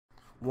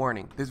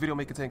Warning, this video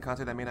may contain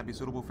content that may not be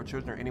suitable for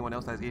children or anyone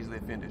else that is easily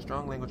offended.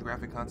 Strong language,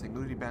 graphic content,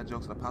 nudity, bad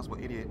jokes, and a possible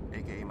idiot,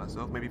 aka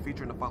myself, may be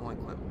featured in the following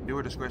clip.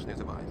 Viewer discretion is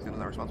advised. It is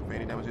not responsible for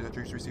any damages that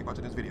you receive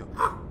watching this video.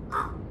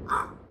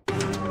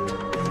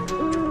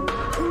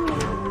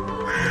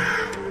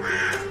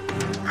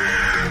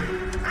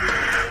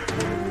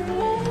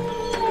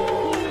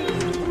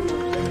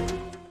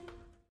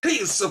 Hey,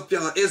 what's up,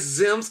 y'all? It's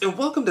Zems, and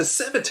welcome to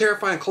 7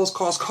 terrifying close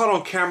calls caught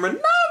on camera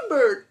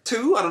number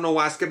 2. I don't know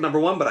why I skipped number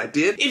 1, but I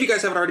did. If you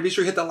guys haven't already, be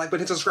sure to hit that like button,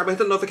 hit the subscribe button,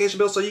 hit the notification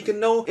bell so you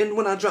can know and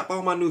when I drop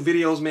all my new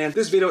videos, man.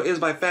 This video is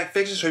by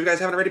Factfiction, so if you guys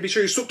haven't already, be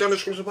sure you swoop down the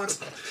description box,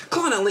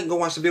 click on that link, and go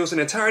watch the videos in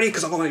entirety,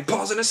 because I'm going to be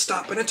pausing and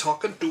stopping and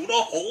talking through the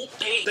whole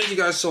thing. Thank you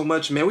guys so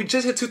much, man. We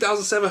just hit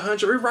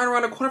 2,700. We're right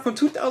around the corner from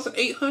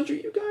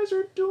 2,800. You guys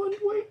are doing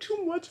way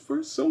too much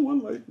for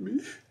someone like me.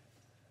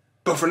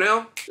 But for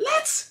now,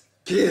 let's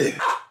get it.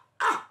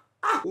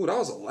 Ooh, that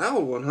was a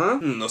loud one, huh?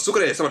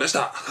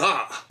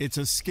 It's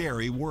a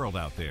scary world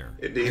out there.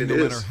 Indeed, and no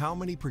it matter is. how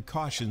many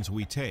precautions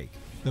we take,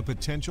 the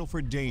potential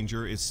for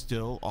danger is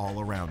still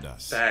all around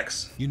us.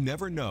 Facts. You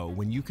never know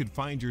when you could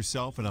find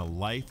yourself in a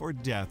life or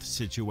death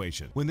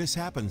situation. When this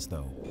happens,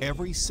 though,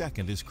 every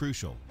second is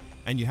crucial,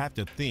 and you have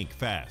to think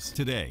fast.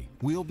 Today,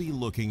 we'll be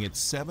looking at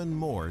 7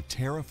 more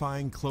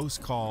terrifying close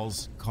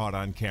calls caught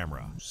on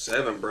camera.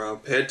 7, bro.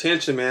 Pay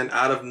attention, man.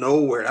 Out of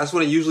nowhere. That's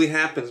when it usually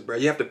happens, bro.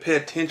 You have to pay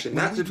attention,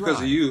 not just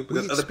because of you,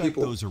 because other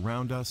people. Those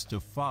around us to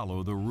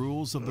follow the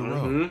rules of the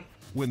road.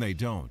 When they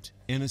don't,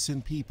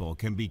 innocent people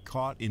can be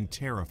caught in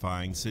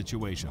terrifying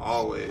situations.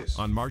 Always.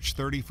 On March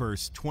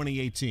 31st,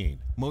 2018,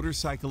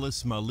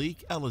 motorcyclist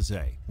Malik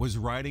Elizé was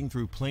riding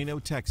through Plano,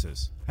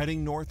 Texas,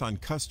 heading north on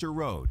Custer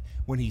Road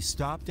when he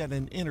stopped at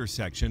an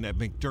intersection at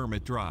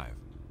McDermott Drive.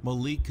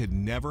 Malik could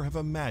never have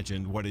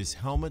imagined what his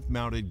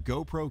helmet-mounted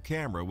GoPro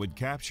camera would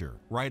capture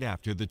right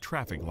after the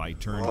traffic light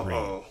turned green.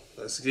 Oh,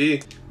 that's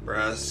key.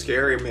 Bro, that's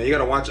scary, man. You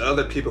gotta watch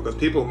other people, because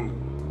people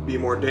be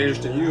more dangerous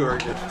than you are.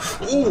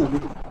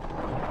 Ooh!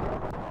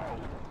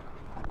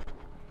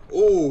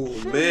 Oh,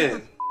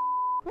 man.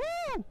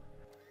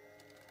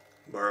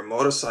 Bro,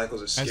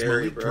 motorcycles are scary, As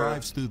Malik bro.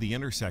 drives through the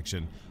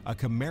intersection, a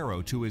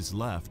Camaro to his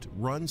left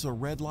runs a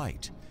red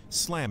light,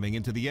 slamming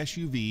into the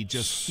SUV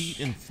just feet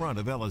in front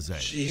of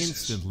Elizé,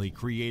 instantly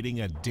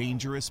creating a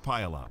dangerous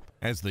pileup.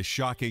 As the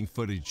shocking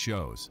footage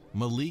shows,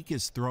 Malik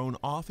is thrown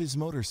off his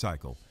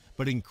motorcycle,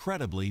 but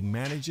incredibly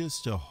manages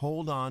to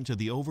hold on to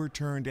the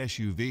overturned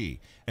SUV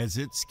as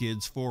it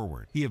skids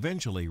forward. He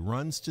eventually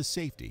runs to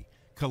safety,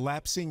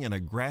 collapsing in a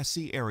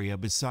grassy area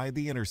beside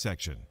the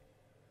intersection.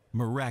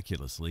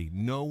 Miraculously,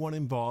 no one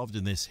involved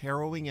in this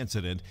harrowing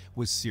incident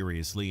was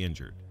seriously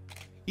injured.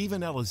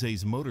 Even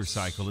Elizé's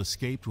motorcycle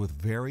escaped with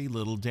very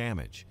little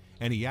damage,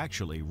 and he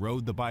actually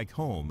rode the bike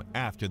home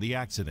after the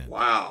accident.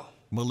 Wow.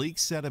 Malik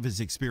said of his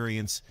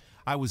experience,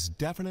 "I was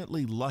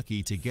definitely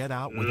lucky to get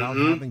out without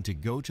having to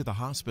go to the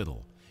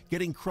hospital,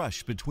 getting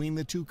crushed between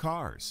the 2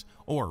 cars,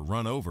 or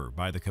run over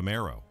by the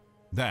Camaro."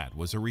 That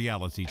was a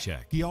reality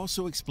check. He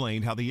also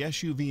explained how the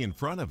SUV in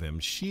front of him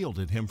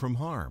shielded him from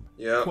harm.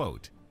 Yep.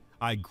 Quote,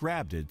 "I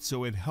grabbed it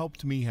so it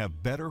helped me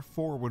have better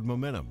forward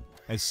momentum.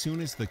 As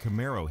soon as the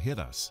Camaro hit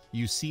us,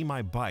 you see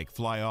my bike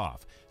fly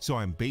off, so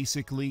I'm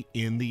basically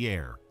in the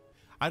air.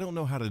 I don't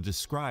know how to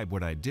describe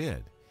what I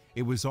did.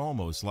 It was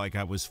almost like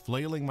I was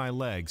flailing my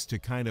legs to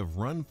kind of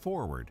run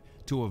forward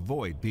to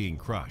avoid being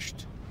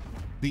crushed."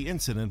 The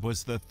incident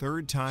was the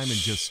 3rd time in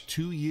just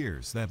 2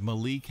 years that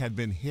Malik had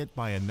been hit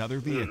by another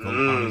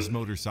vehicle on his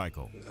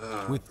motorcycle.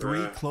 With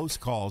 3 close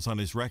calls on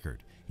his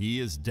record, he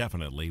is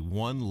definitely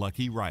one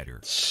lucky rider.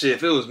 Shit,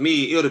 if it was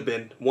me, it would have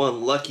been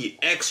one lucky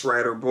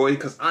ex-rider, boy,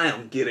 because I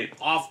am getting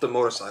off the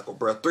motorcycle,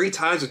 bro. 3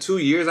 times in 2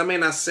 years, that may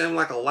not seem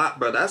like a lot,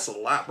 bro. That's a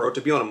lot, bro,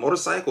 to be on a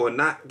motorcycle and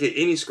not get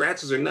any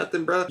scratches or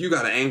nothing, bro. You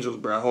got an angel,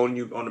 bro, holding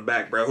you on the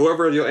back, bro.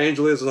 Whoever your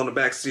angel is on the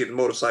back seat of the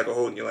motorcycle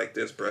holding you like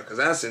this, bro, because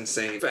that's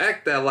insane. The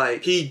fact that,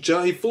 like, he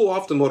flew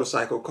off the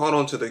motorcycle, caught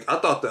onto the, I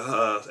thought the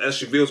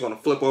SUV was going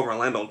to flip over and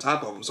land on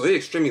top of him, so he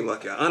extremely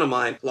lucky. An aunt of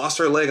mine lost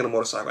her leg in a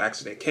motorcycle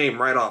accident,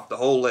 came right off, the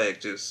whole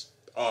leg just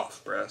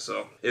off, bruh.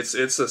 So it's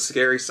a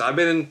scary side.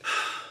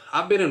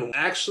 I've been in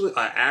actually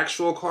an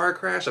actual car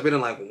crash. I've been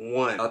in like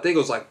 1. I think it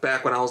was like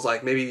back when I was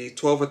like maybe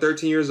 12 or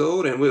 13 years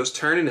old, and we was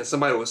turning and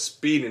somebody was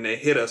speeding and they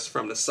hit us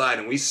from the side,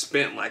 and we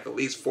spent like at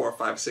least 4 or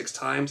 5, 6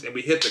 times, and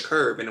we hit the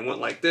curb and it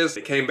went like this.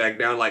 It came back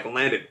down, like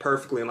landed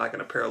perfectly in like in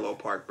a parallel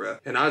park, bruh.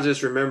 And I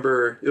just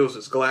remember it was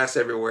just glass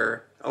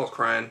everywhere. I was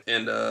crying,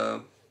 and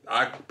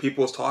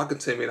people was talking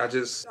to me, and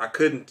I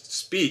couldn't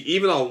speak.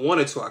 Even though I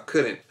wanted to, I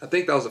couldn't. I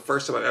think that was the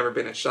first time I've ever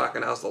been in shock,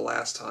 and that was the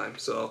last time.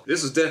 So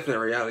this is definitely a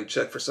reality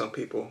check for some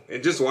people.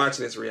 And just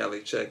watching this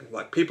reality check,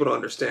 like, people don't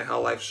understand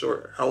how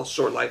short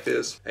life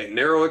is. A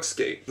narrow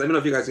escape. Let me know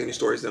if you guys have any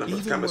stories in the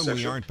comment section. Even when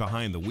we aren't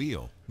behind the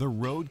wheel, the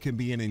road can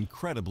be an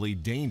incredibly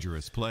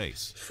dangerous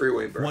place.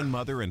 Freeway, bro. One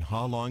mother in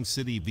Ha Long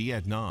City,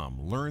 Vietnam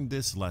learned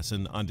this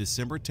lesson on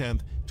December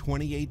 10th,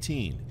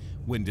 2018,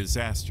 when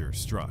disaster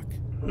struck.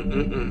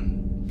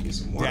 Get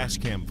some water.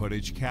 Dashcam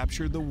footage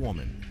captured the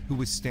woman who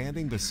was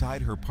standing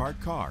beside her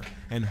parked car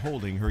and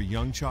holding her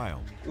young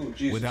child. Ooh,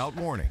 Jesus. Without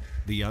warning,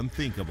 the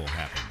unthinkable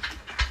happened.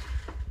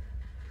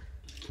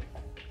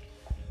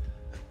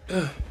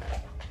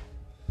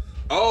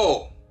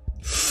 Oh.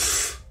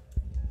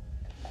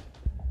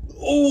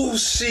 Oh,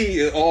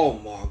 shit. Oh,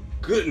 my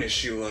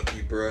goodness, you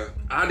lucky, bro.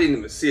 I didn't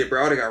even see it, bro.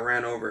 I would've got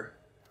ran over.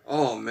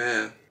 Oh,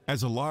 man.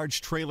 As a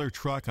large trailer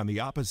truck on the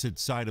opposite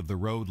side of the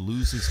road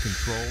loses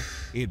control,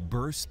 it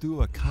bursts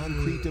through a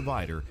concrete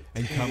divider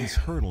and comes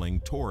hurtling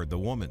toward the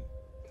woman.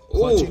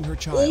 Clutching her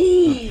child,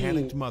 the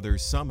panicked mother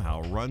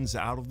somehow runs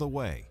out of the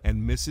way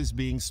and misses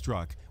being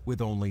struck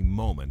with only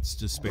moments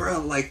to spare.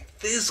 Bro, like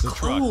this The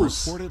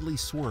close. truck reportedly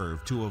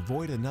swerved to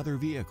avoid another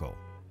vehicle.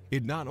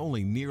 It not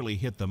only nearly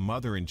hit the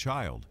mother and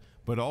child,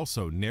 but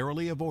also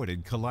narrowly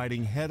avoided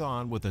colliding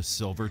head-on with a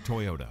silver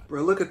Toyota.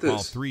 Bro, look at this.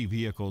 While 3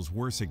 vehicles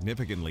were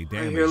significantly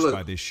Right damaged here,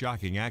 by this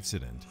shocking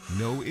accident,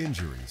 no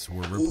injuries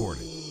were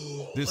reported.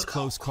 This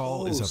close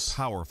call is a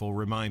powerful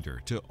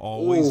reminder to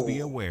always be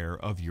aware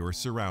of your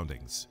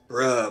surroundings.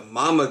 Bruh,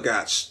 mama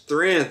got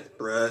strength,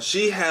 bruh.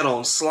 She had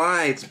on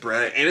slides,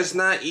 bruh. And it's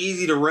not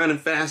easy to run and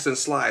fast in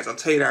slides. I'll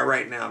tell you that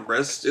right now,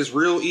 bruh. It's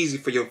real easy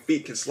for your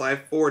feet can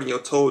slide forward and your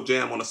toe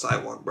jam on the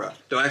sidewalk, bruh.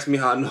 Don't ask me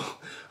how I know.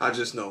 I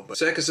just know. But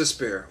seconds to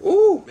spare.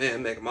 Ooh,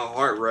 man, making my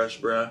heart rush,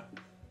 bruh.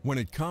 When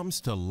it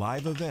comes to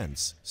live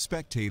events,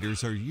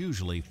 spectators are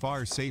usually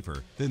far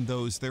safer than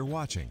those they're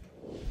watching.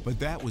 But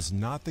that was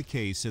not the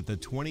case at the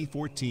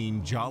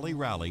 2014 Jolly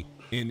Rally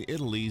in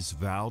Italy's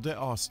Val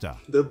d'Aosta.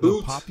 The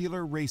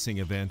popular racing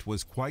event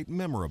was quite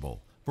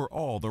memorable for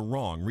all the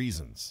wrong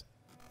reasons.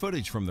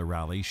 Footage from the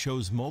rally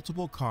shows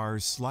multiple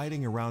cars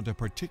sliding around a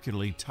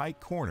particularly tight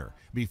corner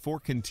before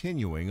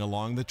continuing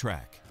along the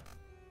track.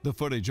 The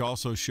footage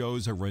also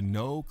shows a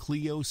Renault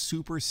Clio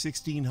Super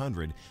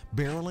 1600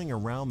 barreling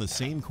around the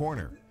same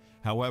corner.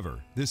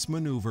 However, this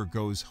maneuver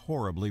goes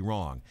horribly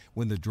wrong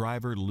when the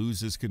driver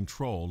loses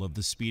control of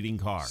the speeding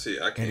car,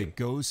 and it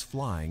goes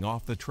flying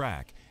off the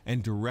track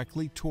and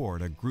directly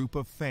toward a group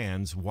of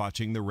fans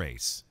watching the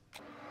race.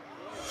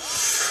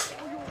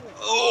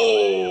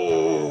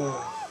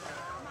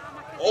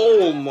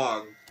 Oh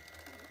my,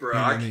 bro,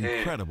 I can't. In an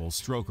incredible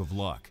stroke of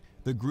luck,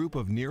 the group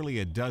of nearly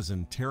a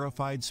dozen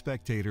terrified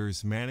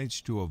spectators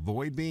managed to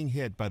avoid being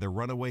hit by the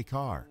runaway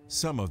car,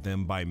 some of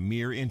them by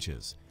mere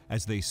inches,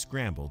 as they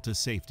scrambled to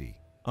safety.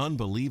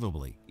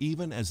 Unbelievably,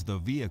 even as the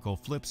vehicle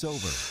flips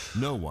over,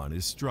 no one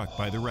is struck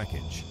by the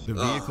wreckage. The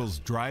vehicle's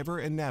driver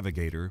and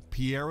navigator,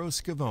 Piero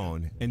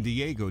Scavone and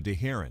Diego De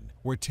Heron,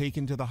 were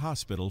taken to the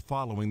hospital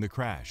following the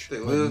crash,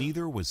 but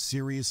neither was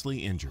seriously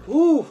injured.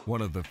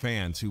 One of the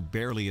fans who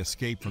barely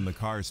escaped from the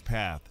car's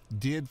path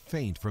did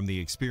faint from the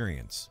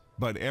experience.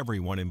 But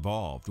everyone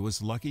involved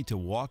was lucky to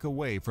walk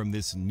away from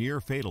this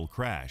near-fatal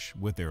crash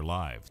with their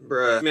lives.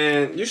 Bruh,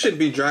 man, you should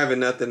be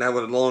driving nothing that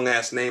with a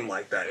long-ass name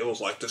like that. It was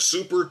like the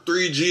Super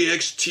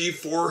 3GXT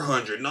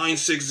 400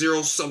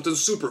 960 something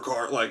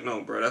supercar. Like,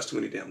 no, bro, that's too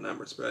many damn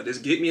numbers, bro.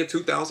 Just get me a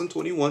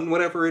 2021,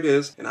 whatever it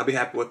is, and I'll be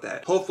happy with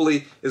that.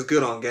 Hopefully, it's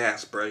good on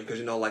gas, bro, because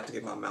you know I like to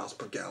get my miles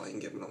per gallon,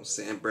 get what I'm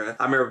saying, bro.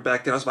 I remember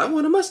back then, I was like, I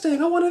want a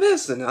Mustang, I want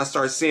this, and then I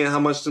started seeing how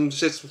much them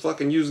shits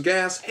fucking use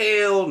gas.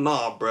 Hell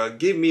nah, bro.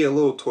 Give me a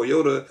little Toyota,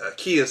 a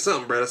Kia,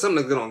 something, bro. Something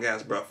that's good on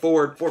gas, bro.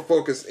 Ford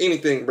Focus,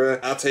 anything, bro.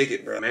 I'll take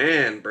it, bro.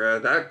 Man, bro,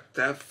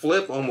 that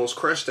flip almost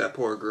crushed that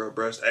poor girl,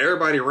 bro.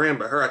 Everybody ran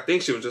but her. I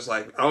think she was just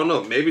like, I don't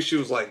know. Maybe she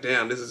was like,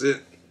 damn, this is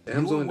it.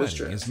 Your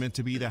wedding is meant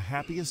to be the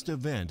happiest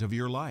event of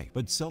your life,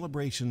 but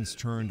celebrations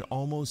turned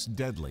almost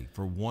deadly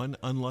for one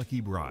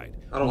unlucky bride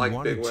who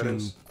wanted to,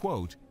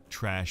 quote,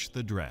 trash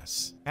the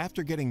dress.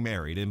 After getting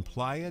married in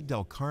Playa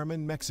del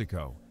Carmen,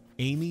 Mexico,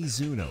 Amy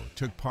Zuno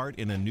took part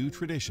in a new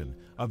tradition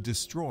of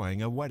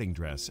destroying a wedding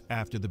dress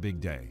after the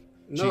big day.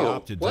 She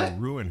opted to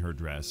ruin her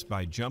dress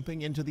by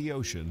jumping into the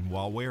ocean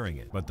while wearing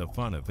it, but the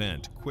fun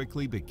event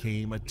quickly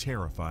became a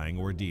terrifying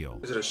ordeal.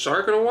 Is it a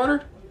shark in the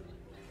water?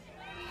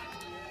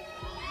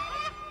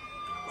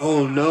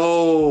 Oh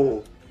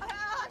no!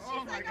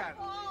 Oh my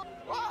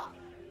God!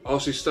 Oh,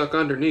 she's stuck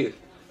underneath.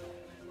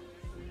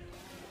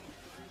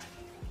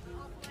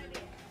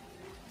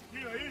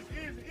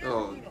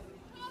 Oh.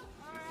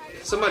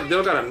 Somebody, they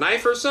don't got a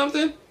knife or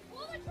something?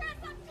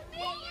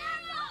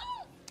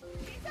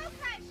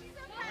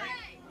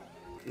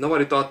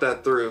 Nobody thought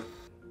that through.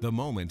 The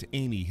moment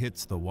Amy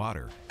hits the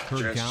water,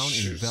 her gown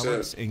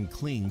envelops and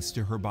clings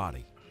to her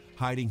body,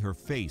 hiding her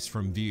face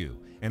from view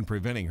and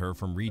preventing her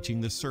from reaching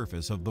the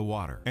surface of the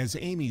water. As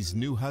Amy's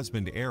new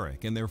husband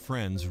Eric and their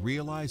friends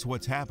realize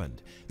what's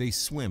happened, they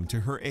swim to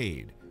her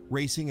aid,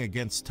 racing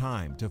against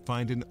time to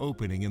find an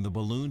opening in the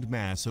ballooned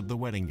mass of the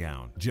wedding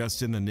gown.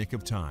 Just in the nick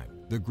of time,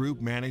 the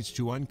group managed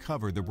to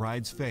uncover the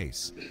bride's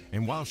face,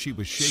 and while she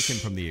was shaken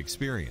from the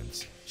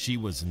experience, she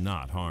was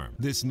not harmed.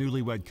 This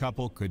newlywed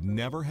couple could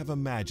never have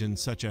imagined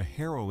such a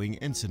harrowing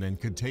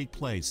incident could take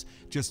place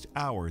just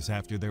hours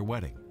after their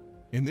wedding.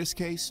 In this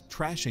case,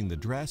 trashing the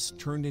dress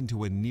turned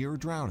into a near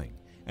drowning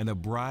and the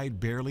bride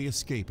barely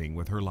escaping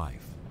with her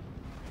life.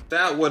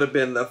 That would have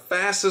been the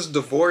fastest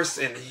divorce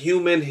in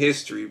human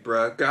history,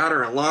 bruh. Got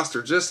her and lost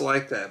her just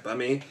like that. But I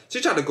mean,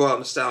 she tried to go out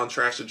in style and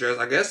trash the dress.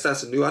 I guess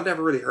that's I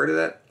never really heard of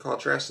that,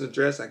 called trash the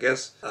dress. I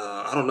guess,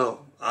 I don't know.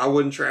 I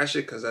wouldn't trash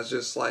it because that's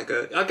just like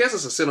I guess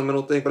it's a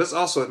sentimental thing, but it's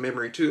also a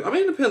memory too. I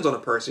mean, it depends on the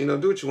person, you know,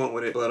 do what you want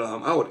with it. But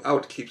I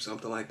would keep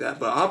something like that.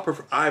 But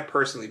I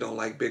personally don't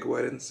like big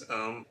weddings.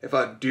 If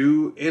I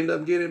do end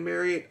up getting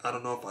married, I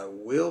don't know if I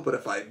will, but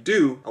if I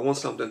do, I want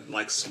something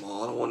like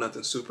small. I don't want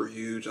nothing super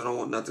huge. I don't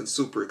want nothing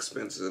super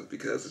expensive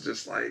because it's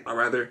just like, I'd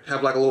rather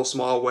have like a little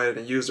small wedding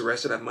and use the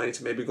rest of that money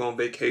to maybe go on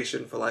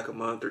vacation for like a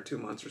month or 2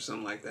 months or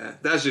something like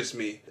that. That's just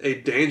me. A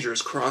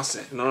dangerous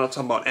crossing. And I'm not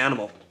talking about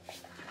animal.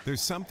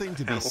 There's something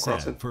to be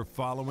said for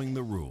following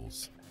the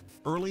rules.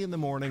 Early in the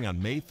morning on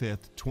May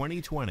 5th,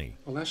 2020,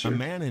 a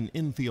man in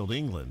Enfield,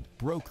 England,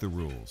 broke the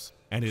rules,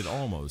 and it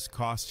almost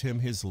cost him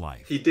his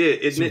life. He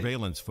did.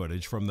 Surveillance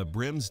footage from the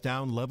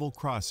Brimsdown level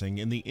crossing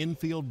in the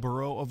Enfield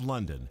borough of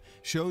London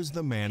shows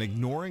the man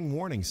ignoring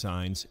warning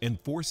signs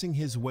and forcing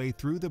his way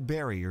through the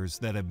barriers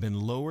that have been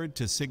lowered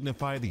to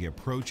signify the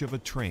approach of a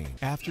train.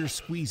 After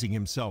squeezing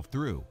himself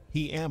through,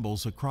 he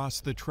ambles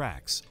across the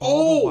tracks,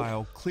 all the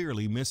while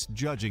clearly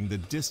misjudging the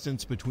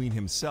distance between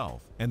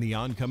himself and the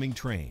oncoming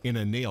train. In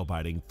a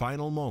nail-biting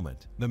final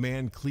moment, the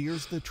man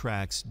clears the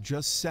tracks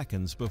just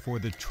seconds before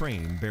the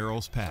train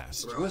barrels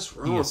past. Bro, what's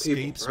wrong he with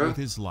escapes people, bro? with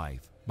his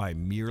life by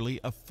merely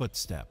a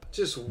footstep.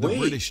 Just wait. The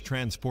British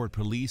Transport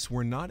Police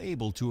were not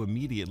able to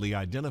immediately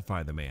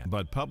identify the man,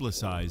 but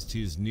publicized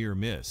his near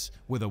miss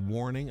with a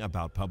warning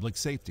about public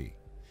safety.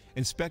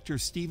 Inspector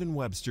Stephen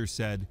Webster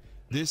said,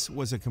 "This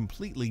was a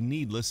completely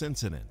needless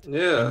incident,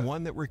 and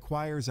one that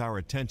requires our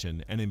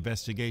attention and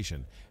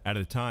investigation at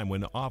a time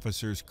when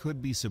officers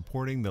could be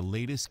supporting the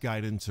latest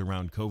guidance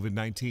around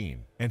COVID-19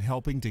 and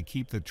helping to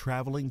keep the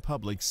traveling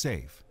public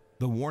safe.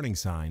 The warning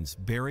signs,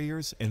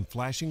 barriers, and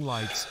flashing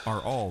lights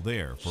are all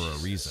there for a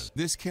reason."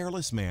 This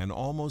careless man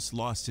almost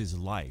lost his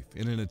life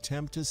in an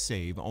attempt to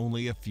save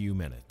only a few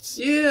minutes.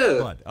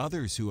 But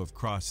others who have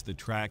crossed the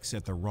tracks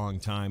at the wrong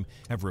time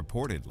have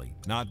reportedly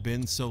not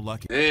been so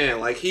lucky.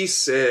 Man, like he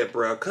said,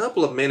 bro, a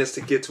couple of minutes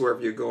to get to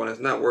wherever you're going is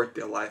not worth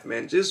your life,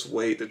 man. Just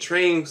wait. The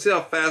train, see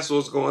how fast it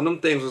was going? Them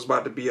things was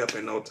about to be up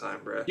in no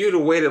time, bro. You'd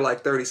have waited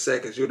like 30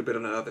 seconds. You'd have been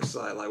on the other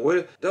side. Like,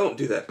 what? Don't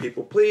do that,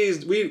 people.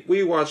 Please,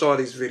 we watch all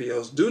these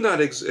videos. Do not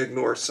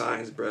ignore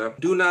signs, bro.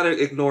 Do not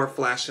ignore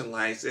flashing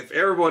lights. If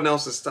everyone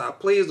else is stopped,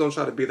 please don't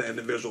try to be that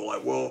individual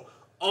like, well,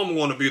 I'm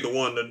going to be the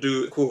one to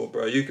do it. Cool,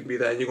 bro. You can be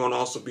that. And you're going to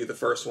also be the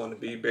first one to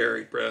be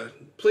buried, bro.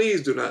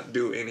 Please do not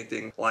do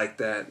anything like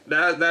that.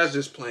 That's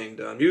just plain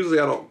dumb. Usually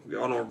I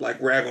don't like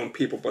rag on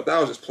people, but that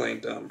was just plain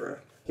dumb, bro.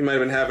 He might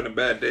have been having a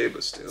bad day,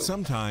 but still.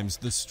 Sometimes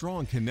the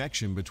strong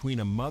connection between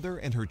a mother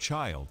and her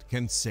child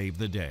can save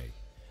the day,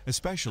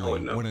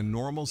 especially when a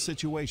normal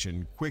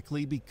situation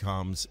quickly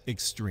becomes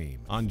extreme.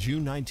 On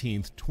June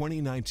 19,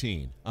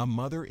 2019, a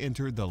mother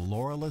entered the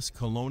Laurelus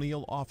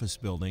Colonial Office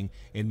Building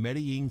in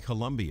Medellin,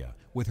 Colombia,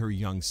 with her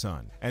young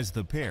son. As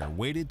the pair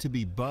waited to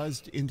be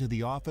buzzed into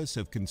the office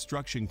of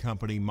construction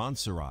company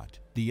Montserrat,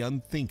 the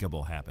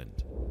unthinkable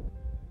happened.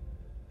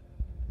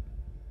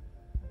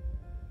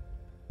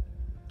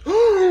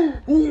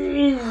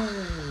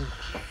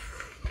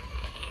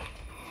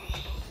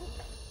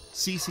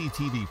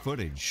 CCTV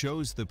footage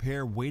shows the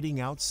pair waiting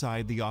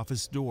outside the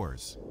office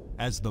doors.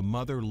 As the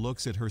mother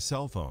looks at her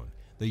cell phone,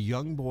 the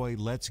young boy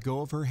lets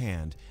go of her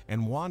hand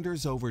and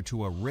wanders over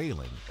to a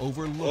railing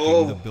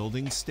overlooking the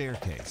building's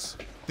staircase.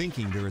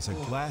 Thinking there is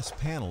a glass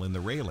panel in the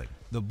railing,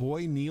 the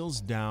boy kneels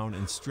down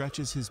and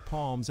stretches his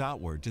palms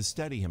outward to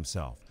steady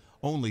himself,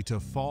 only to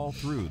fall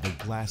through the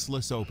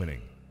glassless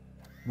opening.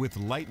 With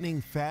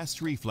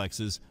lightning-fast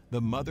reflexes,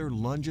 the mother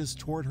lunges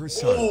toward her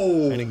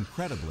son and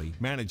incredibly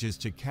manages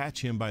to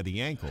catch him by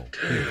the ankle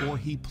before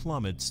he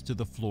plummets to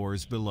the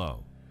floors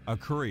below. A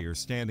courier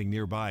standing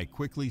nearby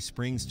quickly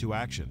springs to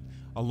action,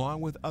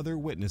 along with other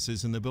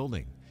witnesses in the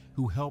building,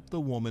 who help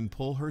the woman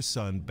pull her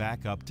son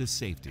back up to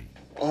safety.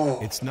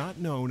 It's not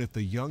known if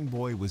the young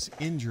boy was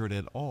injured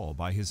at all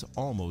by his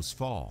almost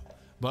fall,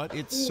 but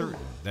it's certain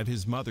that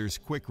his mother's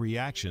quick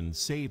reaction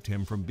saved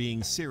him from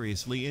being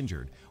seriously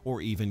injured or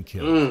even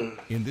killed.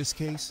 In this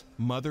case,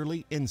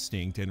 motherly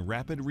instinct and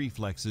rapid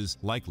reflexes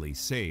likely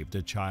saved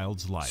a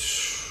child's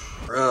life.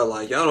 Bro,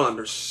 like, y'all don't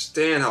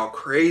understand how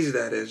crazy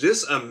that is.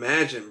 Just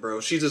imagine,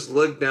 bro. She just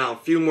looked down a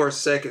few more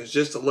seconds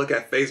just to look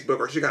at Facebook,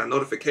 or she got a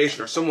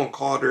notification, or someone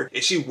called her,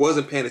 and she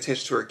wasn't paying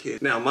attention to her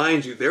kid. Now,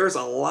 mind you, there's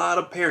a lot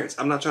of parents.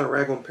 I'm not trying to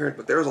rag on parents,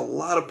 but there's a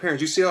lot of parents.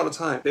 You see all the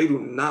time. They do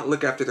not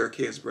look after their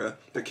kids, bro.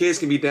 Their kids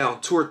can be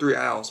down 2 or 3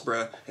 aisles,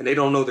 bro, and they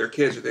don't know their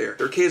kids are there.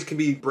 Their kids can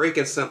be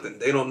breaking something.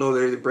 They don't know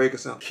they're breaking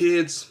something.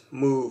 Kids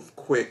move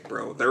quick,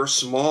 bro. They're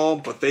small,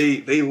 but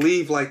they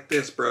leave like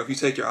this, bro, if you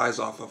take your eyes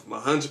off of them.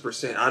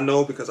 100%. I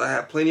know, because I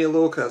have plenty of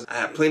little cousins. I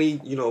have plenty,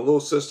 little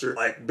sister,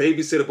 like,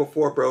 babysitter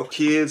before, bro.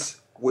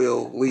 Kids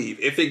will leave.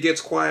 If it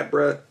gets quiet,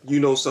 bruh, you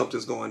know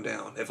something's going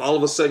down. If all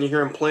of a sudden you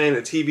hear them playing,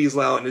 the TV's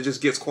loud, and it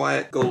just gets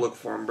quiet, go look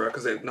for them, bruh.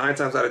 Because 9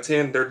 times out of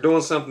 10, they're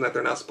doing something that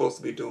they're not supposed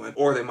to be doing,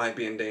 or they might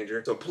be in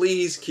danger. So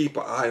please keep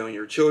an eye on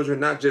your children,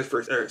 not just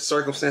for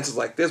circumstances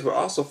like this, but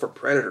also for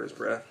predators,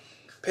 bruh.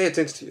 Pay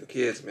attention to your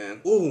kids, man.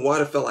 Ooh,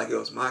 why'd it feel like it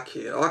was my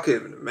kid? Oh, I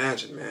couldn't even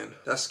imagine, man.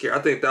 That's scary. I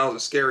think that was the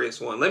scariest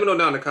one. Let me know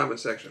down in the comment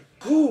section.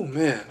 Ooh,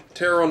 man.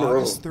 Terror on the road.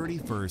 August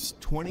 31st,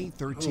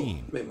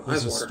 2013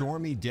 was a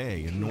stormy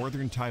day in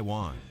northern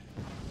Taiwan.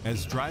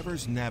 As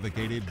drivers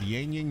navigated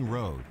Lianying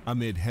Road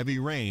amid heavy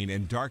rain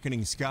and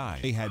darkening sky,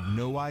 they had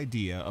no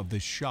idea of the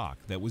shock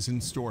that was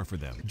in store for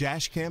them.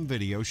 Dashcam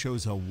video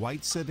shows a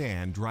white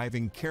sedan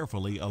driving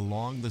carefully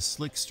along the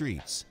slick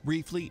streets,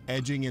 briefly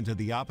edging into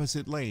the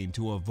opposite lane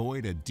to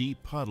avoid a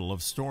deep puddle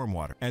of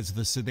stormwater. As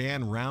the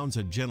sedan rounds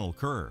a gentle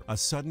curve, a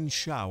sudden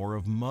shower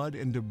of mud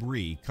and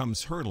debris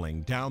comes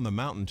hurtling down the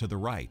mountain to the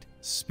right,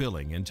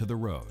 spilling into the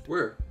road.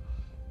 Where?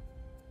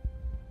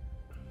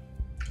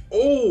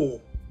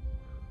 Oh!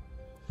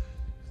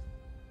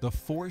 The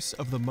force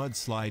of the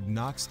mudslide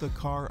knocks the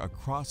car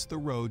across the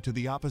road to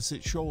the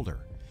opposite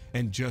shoulder,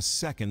 and just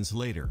seconds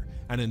later,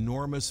 an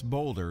enormous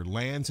boulder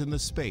lands in the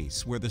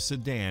space where the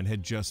sedan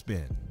had just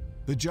been.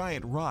 The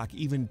giant rock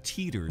even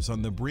teeters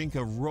on the brink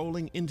of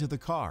rolling into the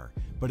car,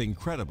 but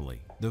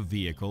incredibly, the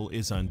vehicle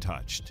is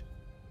untouched.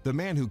 The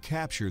man who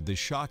captured the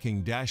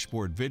shocking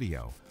dashboard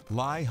video,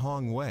 Lai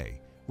Hongwei,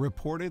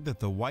 reported that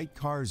the white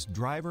car's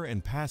driver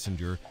and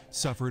passenger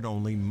suffered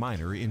only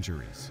minor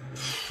injuries.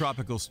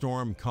 Tropical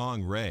storm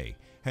Kong Ray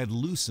had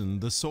loosened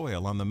the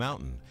soil on the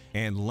mountain,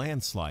 and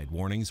landslide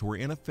warnings were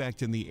in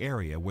effect in the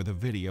area where the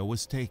video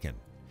was taken.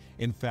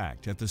 In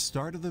fact, at the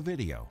start of the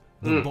video,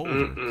 the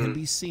boulder can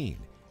be seen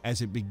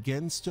as it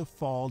begins to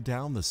fall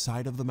down the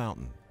side of the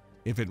mountain.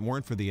 If it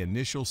weren't for the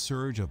initial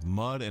surge of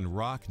mud and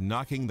rock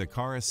knocking the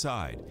car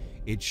aside,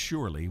 it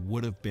surely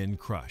would have been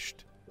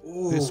crushed.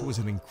 Ooh. This was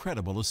an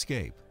incredible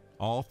escape,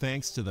 all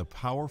thanks to the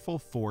powerful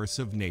force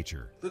of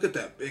nature. Look at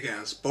that big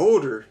ass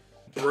boulder.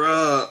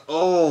 Bruh,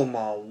 oh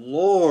my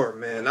lord,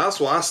 man. That's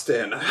why I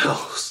stay in the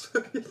house.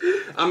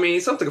 I mean,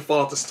 something could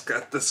fall out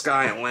the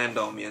sky and land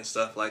on me and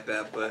stuff like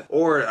that, but,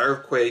 or an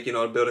earthquake, you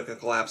know, the building could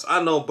collapse.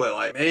 I know, but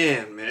like,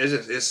 man,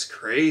 it's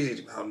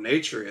crazy how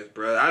nature is,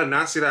 bruh. I did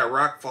not see that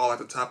rock fall at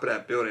the top of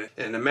that building.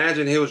 And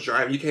imagine he was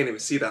driving, you can't even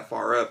see that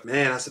far up.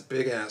 Man, that's a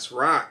big ass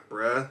rock,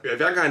 bruh. If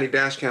y'all got any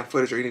dash cam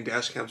footage or any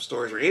dash cam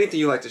stories or anything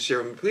you'd like to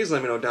share with me, please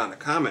let me know down in the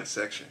comment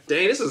section.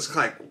 Dang, this is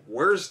like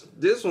worse.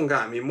 This one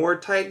got me more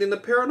tight than the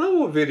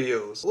paranormal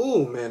videos.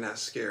 Ooh, man,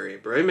 that's scary,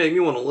 bro. It made me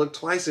want to look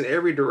twice in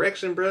every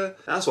direction, bro.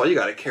 That's why you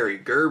gotta carry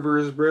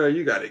Gerbers, bro.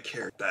 You gotta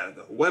carry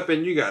the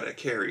weapon. You gotta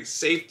carry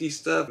safety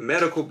stuff,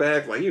 medical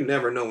bag. Like, you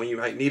never know when you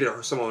might need it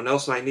or someone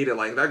else might need it.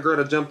 Like, that girl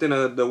that jumped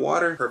into the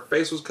water, her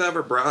face was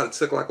covered, bro. I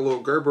took like a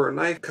little Gerber or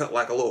knife, cut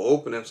like a little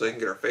opening so they can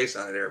get her face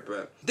out of there,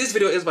 bro. This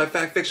video is by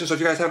Factfiction, so if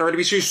you guys haven't already,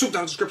 be sure you swoop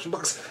down the description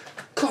box,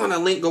 click on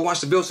that link, go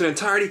watch the video in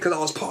entirety, because I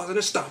was pausing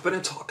and stopping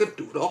and talking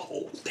through the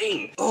whole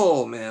thing.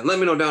 Oh, man. Let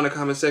me know down in the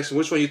comment section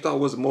which one you thought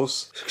was the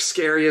most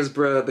scariest,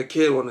 bruh. The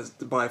kid one is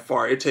by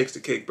far, it takes the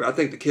cake, bro. I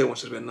think the kid one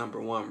should have been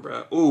 #1,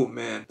 bro. Ooh,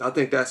 man. I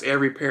think that's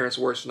every parent's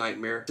worst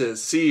nightmare, to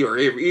see or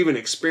even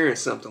experience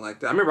something like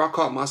that. I remember I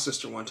caught my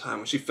sister one time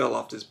when she fell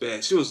off this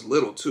bed. She was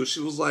little too. She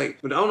was like,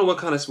 but I don't know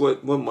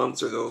what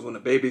months are those when the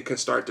baby can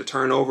start to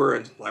turn over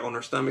and like on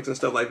their stomachs and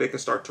stuff, like they can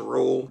start to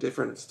roll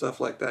different stuff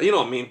like that. You know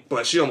what I mean?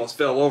 But she almost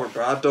fell over,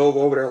 bro. I dove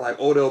over there like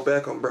Odell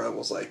Beckham, bro. It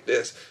was like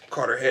this.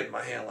 Caught her head in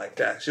my hand like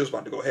that. She was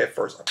about to go head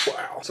first. Like,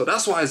 wow. So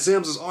that's why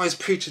Zems is always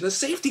preaching the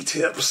safety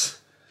tips.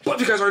 But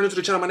if you guys are new to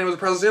the channel, my name is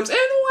Reprisalzems,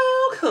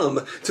 and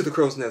welcome to the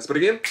Crow's Nest. But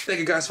again, thank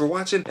you guys for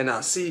watching, and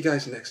I'll see you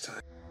guys next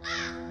time.